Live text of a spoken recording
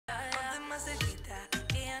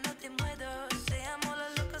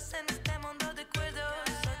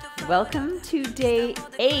Welcome to day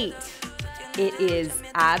 8. It is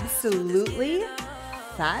absolutely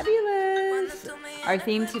fabulous. Our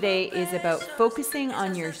theme today is about focusing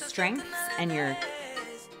on your strengths and your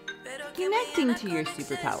connecting to your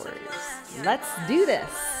superpowers. Let's do this.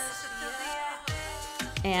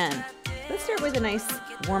 And let's start with a nice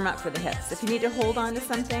warm up for the hips. If you need to hold on to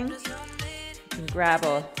something, you can grab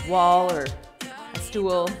a wall or a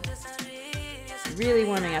stool. Really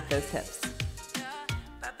warming up those hips.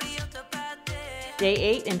 Day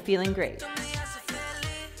 8 and feeling great.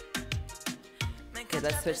 Okay,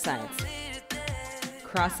 let's switch sides.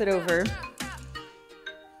 Cross it over.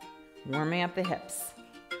 Warming up the hips.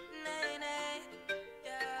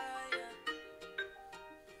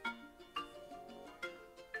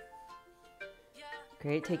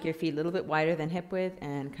 Great, take your feet a little bit wider than hip width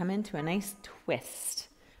and come into a nice twist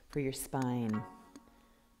for your spine.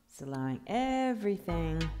 It's allowing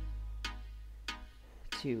everything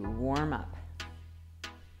to warm up.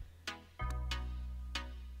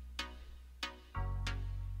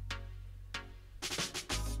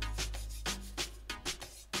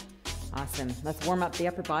 Awesome. Let's warm up the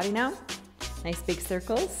upper body now. Nice big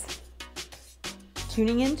circles.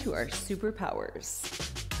 Tuning into our superpowers.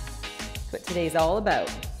 That's what today's all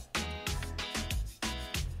about.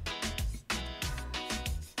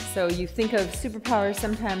 So you think of superpowers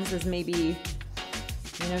sometimes as maybe,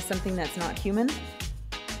 something that's not human.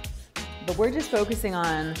 But we're just focusing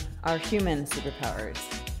on our human superpowers.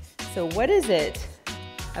 So what is it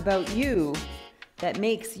about you that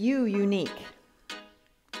makes you unique?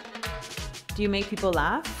 Do you make people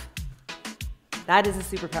laugh? That is a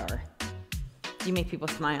superpower. Do you make people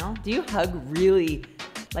smile? Do you hug really,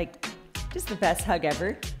 just the best hug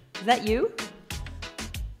ever? Is that you?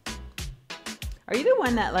 Are you the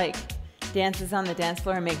one that dances on the dance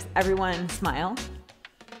floor and makes everyone smile?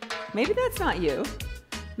 Maybe that's not you.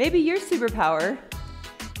 Maybe your superpower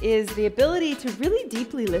is the ability to really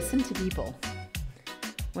deeply listen to people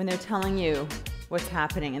when they're telling you what's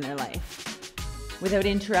happening in their life without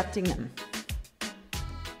interrupting them.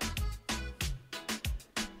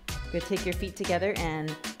 Good, take your feet together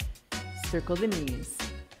and circle the knees.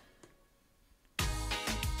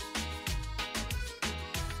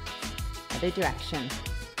 Other direction.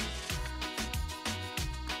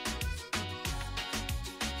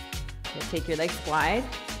 Good, take your legs wide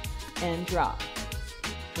and drop,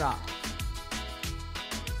 drop.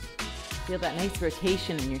 Feel that nice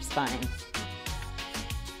rotation in your spine.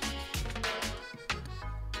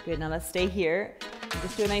 Good, now let's stay here and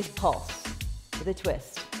just do a nice pulse with a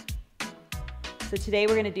twist. So today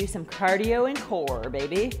we're gonna do some cardio and core,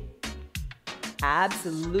 baby.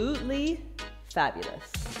 Absolutely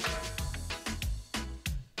fabulous.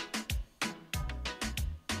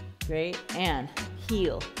 Great, and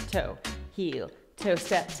heel, toe,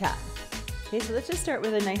 step, tap. Okay, so let's just start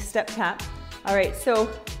with a nice step tap. All right,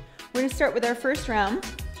 so we're gonna start with our first round.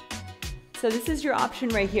 So this is your option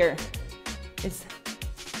right here. It's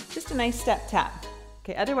just a nice step tap.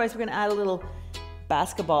 Okay, otherwise we're gonna add a little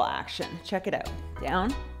basketball action. Check it out.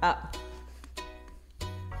 Down, up.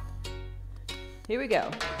 Here we go.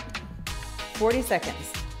 40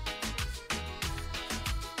 seconds.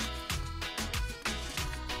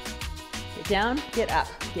 Get down, get up.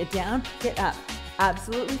 Get down, get up.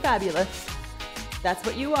 Absolutely fabulous. That's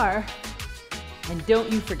what you are. And don't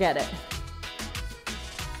you forget it.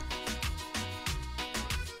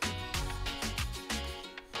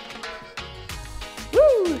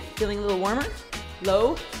 Woo! Feeling a little warmer?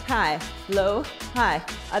 Low, high, low, high.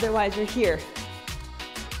 Otherwise, you're here.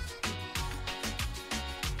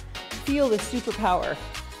 Feel the superpower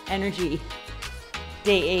energy.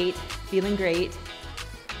 Day 8, feeling great.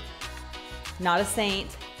 Not a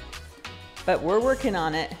saint, but we're working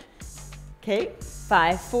on it. Okay,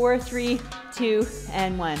 5, 4, 3, 2,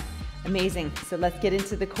 and 1. Amazing. So let's get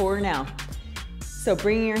into the core now. So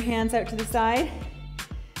bringing your hands out to the side.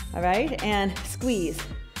 All right, and squeeze,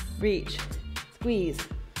 reach. Squeeze.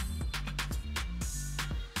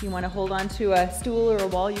 If you want to hold on to a stool or a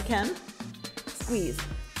wall, you can. Squeeze.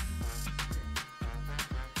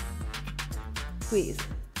 Squeeze.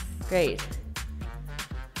 Great.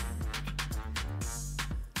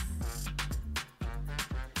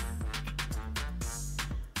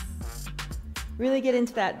 Really get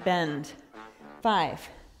into that bend. 5,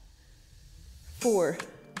 4,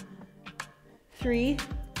 3,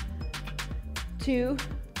 2,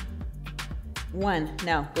 1.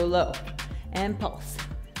 Now go low and pulse,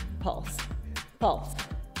 pulse, pulse.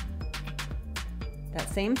 That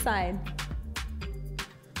same side.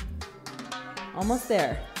 Almost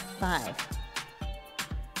there. 5,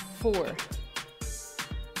 4,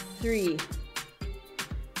 3,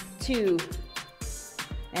 2,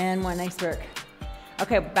 and 1. Nice work.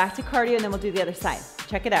 Okay, back to cardio, and then we'll do the other side.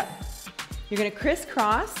 Check it out. You're gonna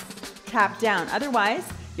crisscross, tap down. Otherwise,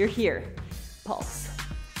 you're here. Pulse,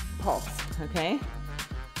 pulse, okay?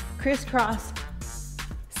 Crisscross,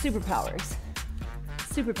 superpowers,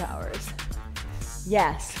 superpowers.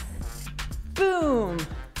 Yes. Boom.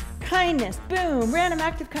 Kindness, boom. Random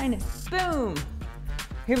active kindness, boom.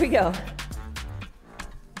 Here we go.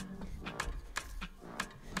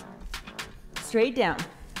 Straight down.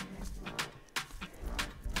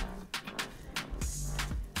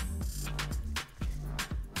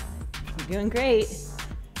 You're doing great.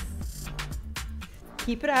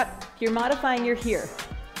 Keep it up. If you're modifying, you're here.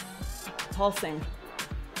 Pulsing.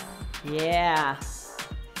 Yeah.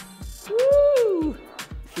 Woo!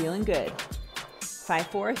 Feeling good. 5,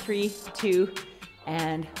 4, 3, 2,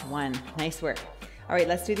 and 1. Nice work. All right,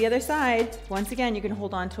 let's do the other side. Once again, you can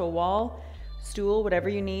hold on to a wall, stool, whatever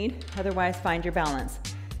you need. Otherwise, find your balance.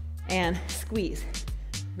 And squeeze,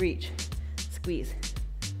 reach, squeeze.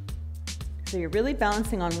 So you're really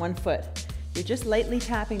balancing on one foot. You're just lightly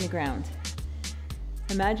tapping the ground.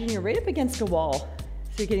 Imagine you're right up against a wall.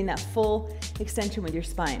 So you're getting that full extension with your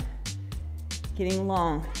spine. Getting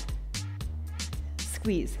long.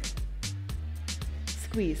 Squeeze.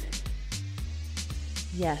 Squeeze.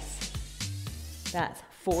 Yes. That's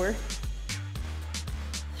 4,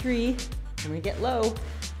 3, and we get low.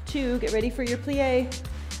 2, get ready for your plie.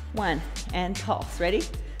 1, and pulse. Ready?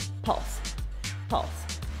 Pulse, pulse,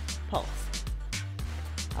 pulse.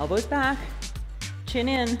 Elbows back, chin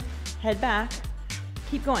in, head back.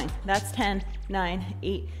 Keep going. That's 10, 9,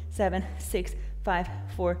 8, 7, 6, 5,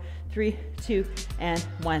 4, 3, 2, and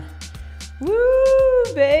 1.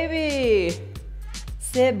 Woo, baby!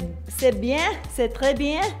 C'est bien, c'est très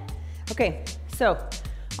bien. Okay, so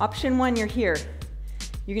option 1, you're here.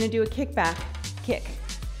 You're gonna do a kickback, kick.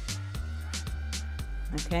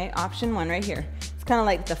 Okay, option 1 right here. It's kind of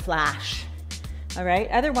like the Flash. All right,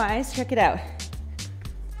 otherwise, check it out.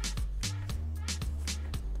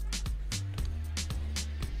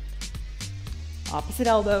 Opposite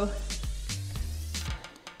elbow.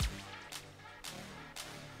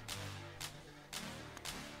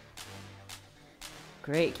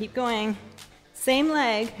 Great, keep going. Same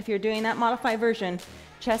leg, if you're doing that modified version.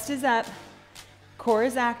 Chest is up, core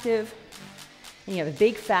is active, and you have a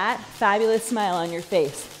big, fat, fabulous smile on your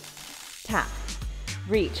face. Tap,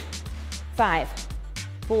 reach. 5,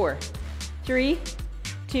 4, 3,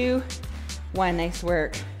 2, 1. Nice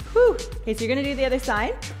work. Whew. Okay, so you're gonna do the other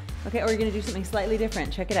side. Okay, or you're gonna do something slightly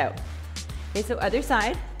different. Check it out. Okay, so other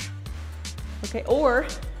side. Okay, or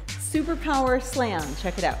superpower slam.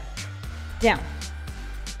 Check it out. Down.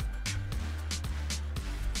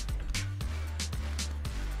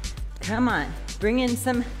 Come on, bring in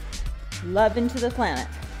some love into the planet.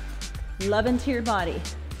 Love into your body.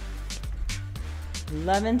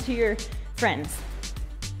 Love into your friends.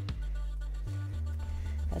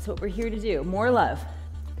 That's what we're here to do. More love.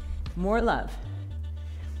 More love.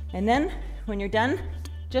 And then, when you're done,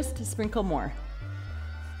 just sprinkle more.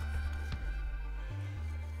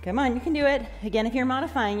 Come on, you can do it. Again, if you're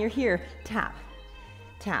modifying, you're here. Tap,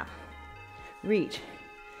 tap, reach.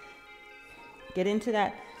 Get into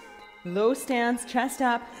that low stance, chest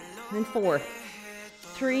up, and then 4,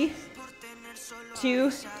 3,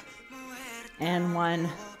 2, and 1.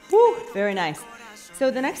 Woo, very nice. So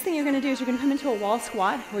the next thing you're gonna do is you're gonna come into a wall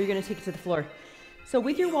squat, or you're gonna take it to the floor. So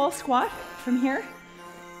with your wall squat, from here,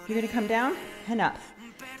 you're gonna come down and up,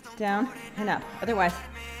 down and up. Otherwise,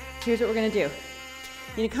 here's what we're gonna do.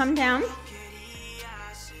 You're gonna come down,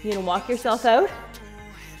 you're gonna walk yourself out,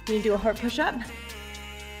 you're gonna do a heart push-up,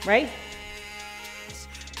 right,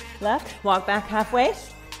 left, walk back halfway,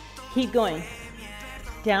 keep going,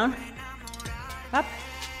 down, up,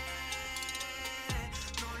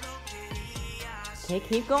 okay,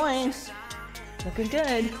 keep going, looking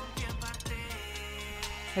good.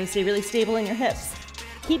 Try to stay really stable in your hips.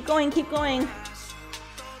 Keep going, keep going.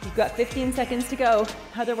 You've got 15 seconds to go,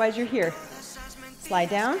 otherwise you're here. Slide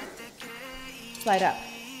down, slide up,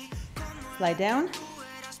 slide down,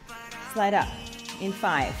 slide up. In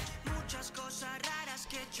 5,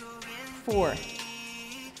 4,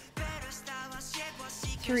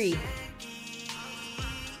 3,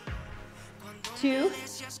 2,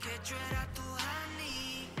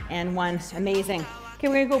 and 1. Amazing. Okay,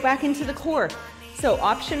 we're gonna go back into the core. So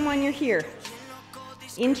option 1, you're here.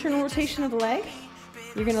 Internal rotation of the leg,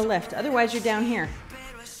 you're gonna lift. Otherwise, you're down here.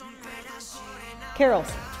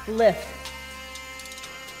 Carols, lift,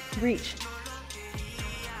 reach,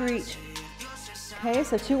 reach. Okay,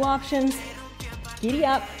 so 2 options. Giddy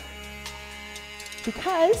up,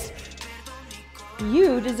 because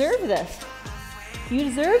You deserve this. You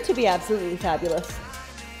deserve to be absolutely fabulous.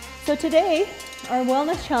 So today, our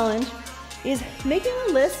wellness challenge is making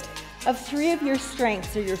a list of 3 of your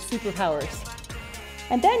strengths or your superpowers.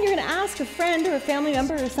 And then you're gonna ask a friend or a family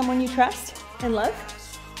member or someone you trust and love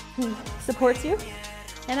who supports you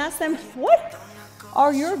and ask them, what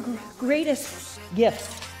are your greatest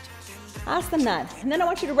gifts? Ask them that. And then I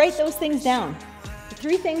want you to write those things down. The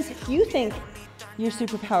 3 things you think your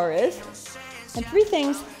superpower is and 3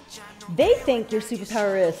 things they think your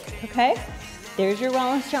superpower is, okay? There's your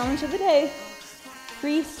wellness challenge of the day.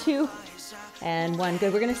 3, 2, and 1.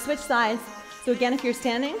 Good, we're gonna switch sides. So again, if you're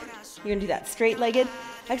standing, you're gonna do that straight-legged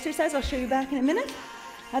exercise. I'll show you back in a minute.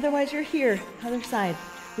 Otherwise, you're here, other side.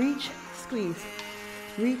 Reach, squeeze,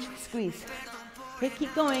 reach, squeeze. Okay,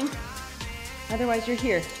 keep going. Otherwise, you're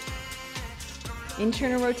here.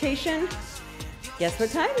 Internal rotation. Guess what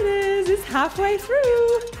time it is? It's halfway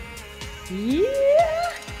through.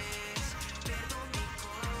 Yeah!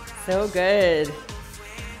 So good.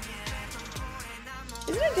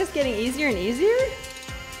 Isn't it just getting easier and easier?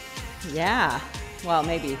 Yeah, well,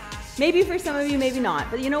 maybe. Maybe for some of you, maybe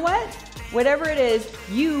not. But you know what? Whatever it is,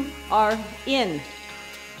 you are in.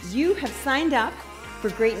 You have signed up for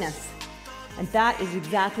greatness. And that is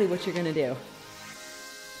exactly what you're gonna do.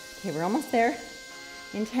 Okay, we're almost there.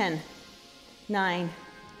 In 10, 9,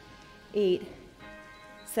 8,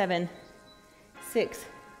 7, 6,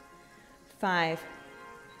 5,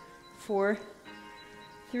 4,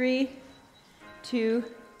 3, 2,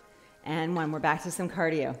 and 1. We're back to some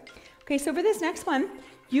cardio. Okay, so for this next one,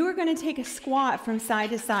 you are gonna take a squat from side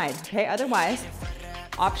to side, okay? Otherwise,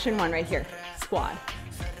 option 1 right here, squat,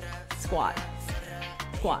 squat,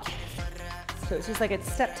 squat. So it's just like a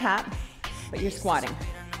step tap, but you're squatting.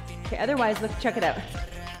 Okay, otherwise, look, check it out.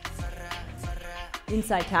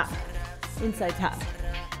 Inside tap, inside tap.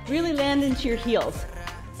 Really land into your heels.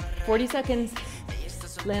 40 seconds,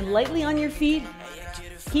 land lightly on your feet.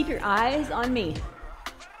 Keep your eyes on me.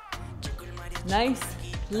 Nice,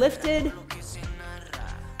 lifted.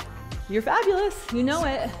 You're fabulous, you know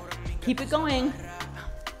it. Keep it going.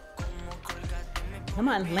 Come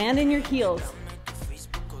on, land in your heels.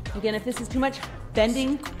 Again, if this is too much,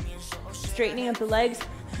 bending, straightening up the legs,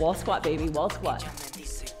 wall squat, baby, wall squat.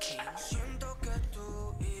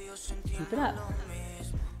 Keep it up.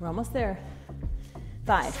 We're almost there.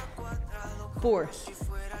 5, 4,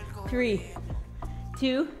 3,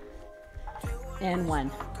 2, and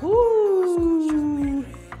 1. Woo!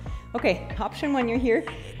 Okay, option 1, you're here.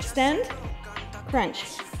 Extend, crunch.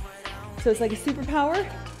 So it's like a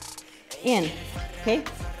superpower, in, okay?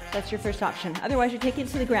 That's your first option. Otherwise, you're taking it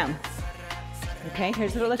to the ground. Okay,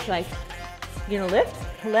 here's what it looks like. You're gonna lift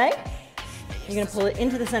a leg, you're gonna pull it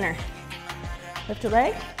into the center. Lift a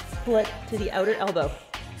leg, pull it to the outer elbow.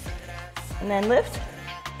 And then lift,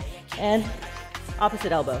 and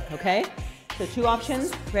opposite elbow, okay? So 2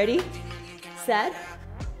 options, ready, set,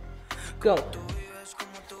 go.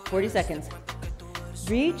 40 seconds.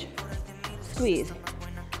 Reach, squeeze,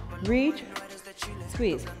 reach,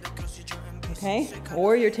 squeeze, okay?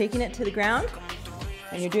 Or you're taking it to the ground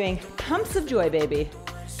and you're doing pumps of joy, baby.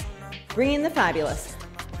 Bring in the fabulous.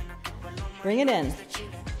 Bring it in.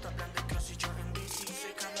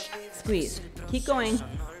 Squeeze, keep going.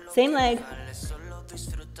 Same leg.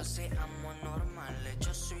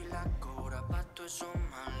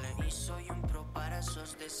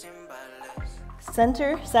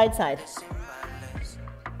 Center, side, side.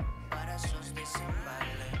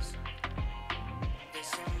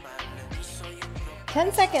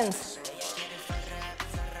 Ten seconds.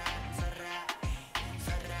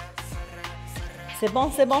 C'est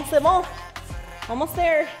bon, c'est bon, c'est bon. Almost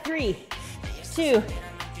there. 3, 2,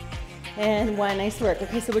 and 1. Nice work.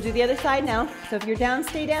 Okay, so we'll do the other side now. So if you're down,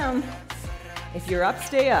 stay down. If you're up,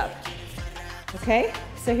 stay up. Okay,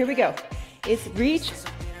 so here we go. It's reach,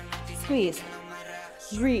 squeeze,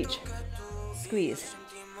 reach, squeeze,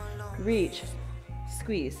 reach,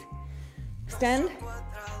 squeeze. Extend.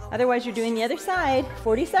 Otherwise, you're doing the other side.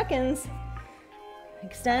 40 seconds.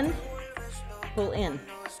 Extend, pull in,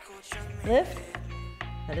 lift,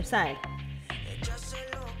 other side.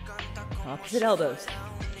 Opposite elbows.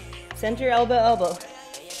 Center, elbow, elbow.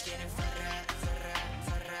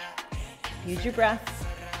 Use your breath.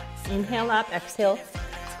 Inhale up, exhale,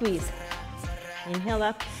 squeeze. Inhale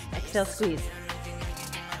up, exhale, squeeze.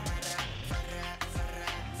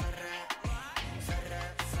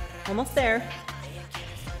 Almost there.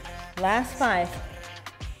 Last 5,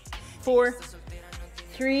 4,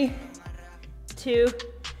 3, 2,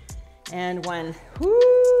 and 1.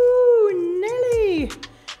 Woo, Nelly!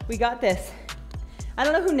 We got this. I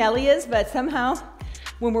don't know who Nelly is, but somehow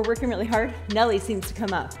when we're working really hard, Nelly seems to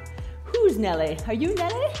come up. Who's Nelly? Are you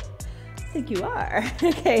Nelly? I think you are.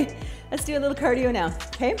 Okay, let's do a little cardio now,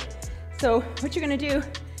 okay? So what you're gonna do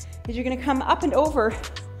is you're gonna come up and over,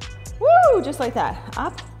 woo, just like that,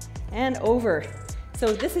 up and over.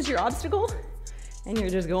 So this is your obstacle, and you're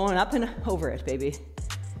just going up and over it, baby.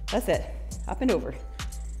 That's it, up and over.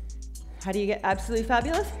 How do you get absolutely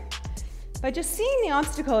fabulous? By just seeing the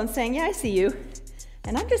obstacle and saying, yeah, I see you,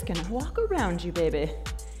 and I'm just gonna walk around you, baby.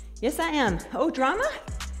 Yes, I am. Oh, drama?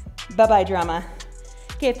 Bye-bye, drama.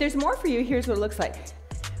 Okay, if there's more for you, here's what it looks like.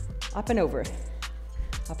 Up and over,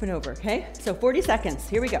 okay? So 40 seconds,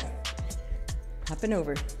 here we go. Up and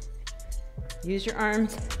over. Use your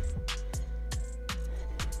arms.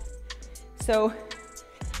 So,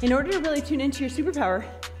 in order to really tune into your superpower,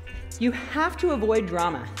 you have to avoid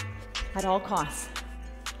drama at all costs.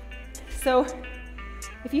 So,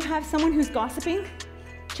 if you have someone who's gossiping,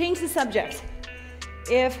 change the subject.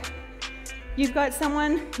 If you've got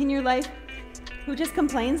someone in your life who just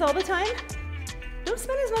complains all the time, don't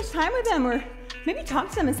spend as much time with them, or maybe talk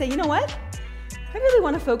to them and say, you know what? I really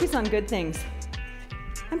want to focus on good things.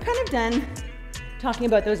 I'm kind of done talking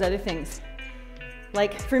about those other things.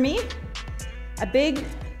 Like for me, a big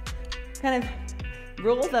kind of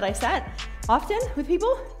rule that I set often with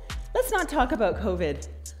people, let's not talk about COVID.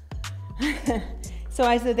 So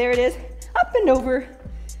I said, there it is, up and over.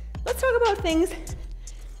 Let's talk about things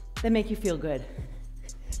that make you feel good,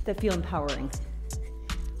 that feel empowering.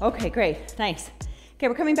 Okay, great, nice. Okay,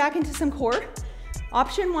 we're coming back into some core.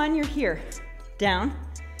 Option 1, you're here. Down,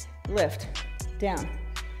 lift, down,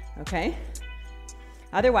 okay?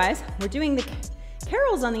 Otherwise, we're doing the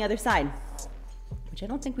carols on the other side, which I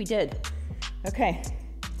don't think we did. Okay,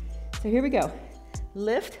 so here we go.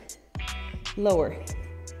 Lift, lower.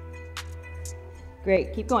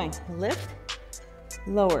 Great, keep going. Lift,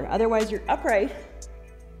 lower. Otherwise, you're upright.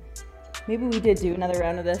 Maybe we did do another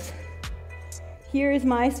round of this. Here is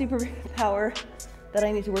my superpower that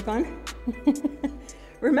I need to work on.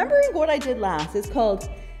 Remembering what I did last. It's called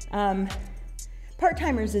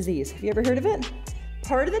part-timer's disease. Have you ever heard of it?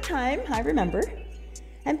 Part of the time I remember,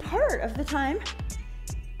 and part of the time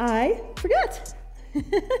I forget.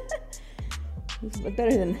 It's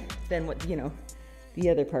better than what, you know, the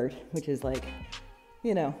other part, which is like,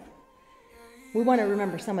 you know, we want to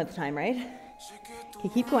remember some of the time, right? Okay,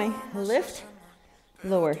 keep going. Lift,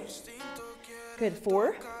 lower. Good.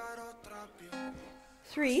 4,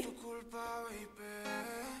 3,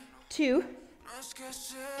 2,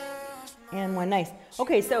 and 1. Nice.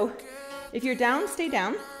 Okay, so if you're down, stay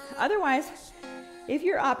down. Otherwise, if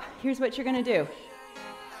you're up, here's what you're gonna do.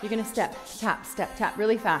 You're gonna step, tap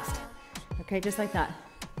really fast. Okay, just like that.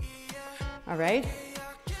 All right?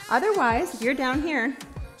 Otherwise, if you're down here,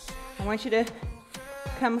 I want you to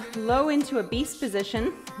come low into a beast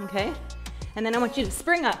position, okay? And then I want you to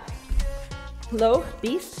spring up. Low,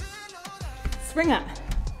 beast, spring up.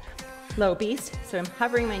 Low, beast, so I'm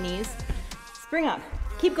hovering my knees. Spring up,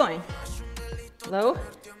 keep going. Low,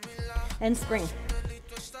 and spring.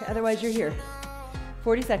 Okay, otherwise you're here.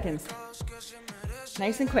 40 seconds.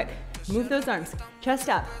 Nice and quick. Move those arms, chest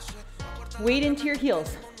up. Weight into your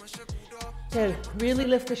heels. To really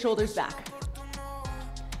lift the shoulders back.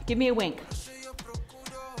 Give me a wink.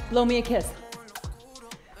 Blow me a kiss.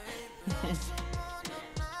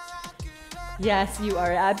 Yes, you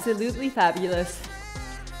are absolutely fabulous.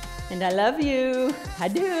 And I love you. I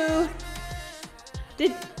do.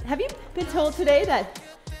 Have you been told today that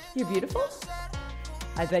you're beautiful?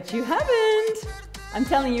 I bet you haven't. I'm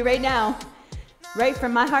telling you right now, right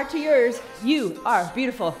from my heart to yours, you are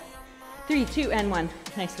beautiful. 3, 2, and 1.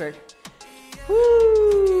 Nice word.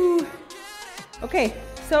 Woo. Okay,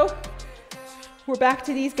 so we're back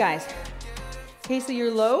to these guys. Okay, so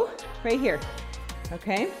you're low right here.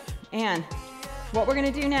 Okay, and what we're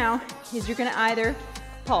gonna do now is you're gonna either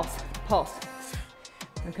pulse.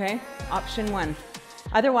 Okay, option 1.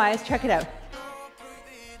 Otherwise, check it out.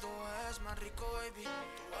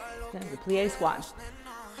 That's a plie squat.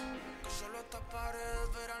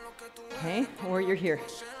 Okay, or you're here.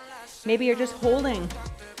 Maybe you're just holding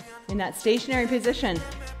in that stationary position,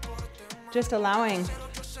 just allowing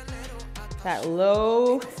that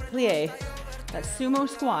low plie, that sumo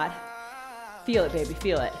squat. Feel it, baby,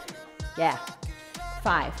 feel it. Yeah.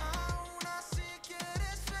 5,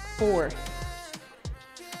 4,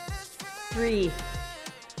 3,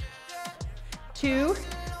 2,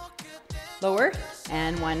 lower,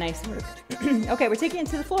 and 1. Nice work. Okay, we're taking it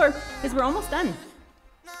to the floor because we're almost done.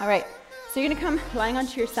 All right, so you're gonna come lying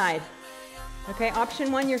onto your side. Okay,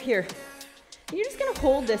 option 1, you're here. You're just gonna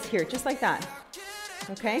hold this here, just like that.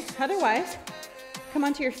 Okay, otherwise, come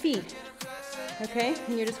onto your feet. Okay,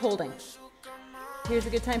 and you're just holding. Here's a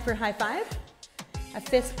good time for a high five, a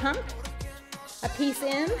fist pump, a peace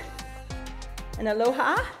in, an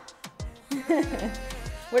aloha.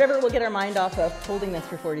 Whatever will get our mind off of holding this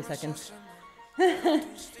for 40 seconds.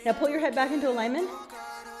 Now pull your head back into alignment,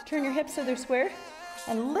 turn your hips so they're square,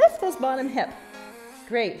 and lift this bottom hip.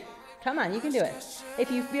 Great. Come on, you can do it. If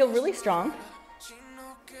you feel really strong,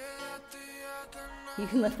 you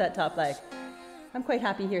can lift that top leg. I'm quite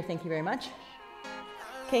happy here, thank you very much.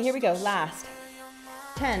 Okay, here we go, last.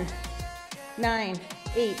 10, 9,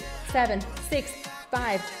 8, 7, 6,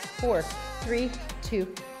 5, 4, 3,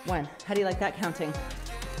 2, 1. How do you like that counting?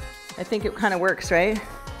 I think it kind of works, right?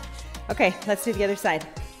 Okay, let's do the other side.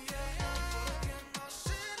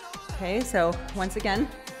 Okay, so once again,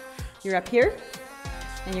 you're up here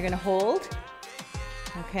and you're gonna hold,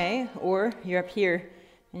 okay? Or you're up here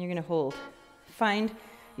and you're gonna hold. Find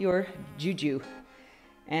your juju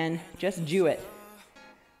and just jew it.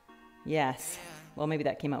 Yes. Well, maybe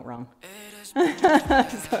that came out wrong.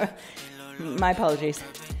 So, my apologies.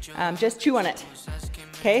 Just chew on it.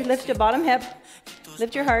 Okay, lift your bottom hip,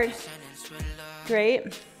 lift your heart.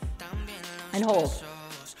 Great. And hold.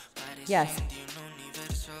 Yes.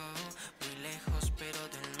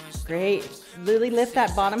 Great. Really lift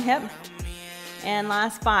that bottom hip. And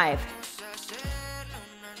last 5,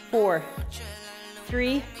 4,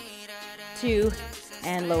 3, 2,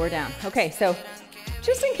 and lower down. Okay, so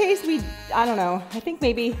just in case I don't know, I think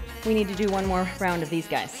maybe we need to do one more round of these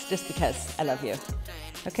guys, just because I love you.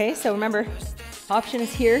 Okay, so remember, option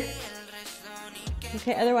is here.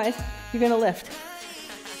 Okay, otherwise, you're gonna lift.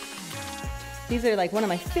 These are like one of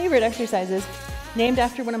my favorite exercises, named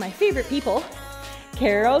after one of my favorite people,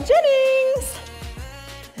 Carol Jennings.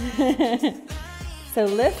 So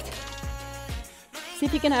lift. See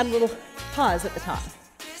if you can add a little pause at the top.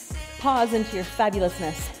 Pause into your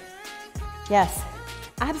fabulousness. Yes,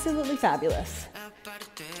 absolutely fabulous.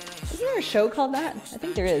 Isn't there a show called that? I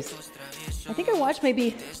think there is. I think I watched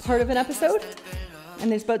maybe part of an episode, and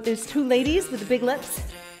there's two ladies with the big lips.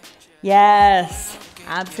 Yes,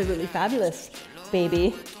 absolutely fabulous,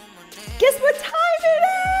 baby. Guess what time it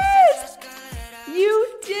is? You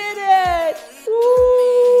did it!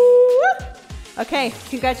 Woo! Okay,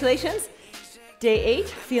 congratulations. Day 8,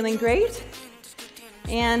 feeling great.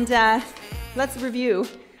 And let's review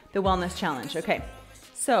the wellness challenge. Okay,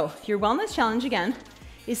 so your wellness challenge again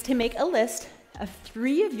is to make a list of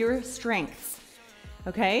 3 of your strengths.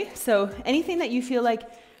 Okay, so anything that you feel like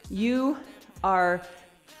you are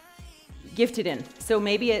gifted in. So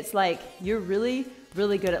maybe it's like you're really,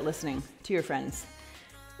 really good at listening to your friends.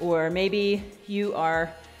 Or maybe you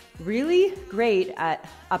are really great at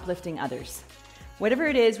uplifting others. Whatever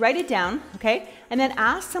it is, write it down, okay? And then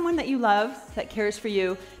ask someone that you love, that cares for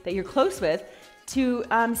you, that you're close with, to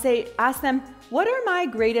ask them, what are my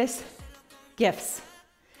greatest gifts?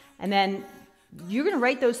 And then you're gonna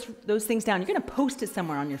write those things down. You're gonna post it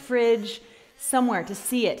somewhere on your fridge, somewhere to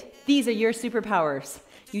see it. These are your superpowers.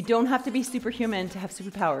 You don't have to be superhuman to have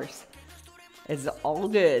superpowers. It's all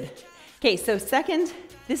good. Okay, so second,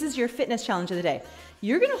 this is your fitness challenge of the day.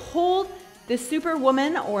 You're gonna hold the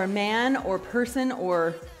superwoman or man or person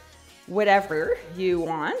or whatever you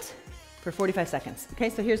want for 45 seconds. Okay,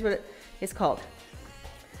 so here's what it's called.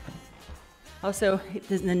 Also,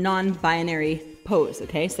 this is a non-binary pose,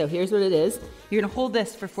 okay? So here's what it is. You're gonna hold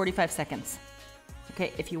this for 45 seconds.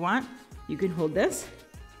 Okay, if you want, you can hold this.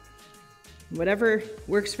 Whatever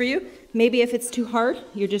works for you. Maybe if it's too hard,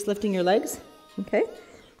 you're just lifting your legs, okay?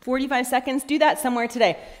 45 seconds, do that somewhere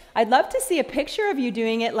today. I'd love to see a picture of you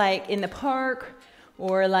doing it like in the park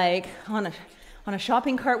or like on a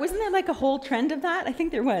shopping cart. Wasn't there like a whole trend of that? I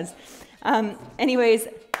think there was. Anyways,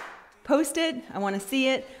 post it. I want to see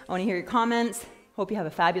it. I want to hear your comments. Hope you have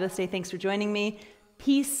a fabulous day. Thanks for joining me.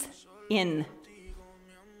 Peace in.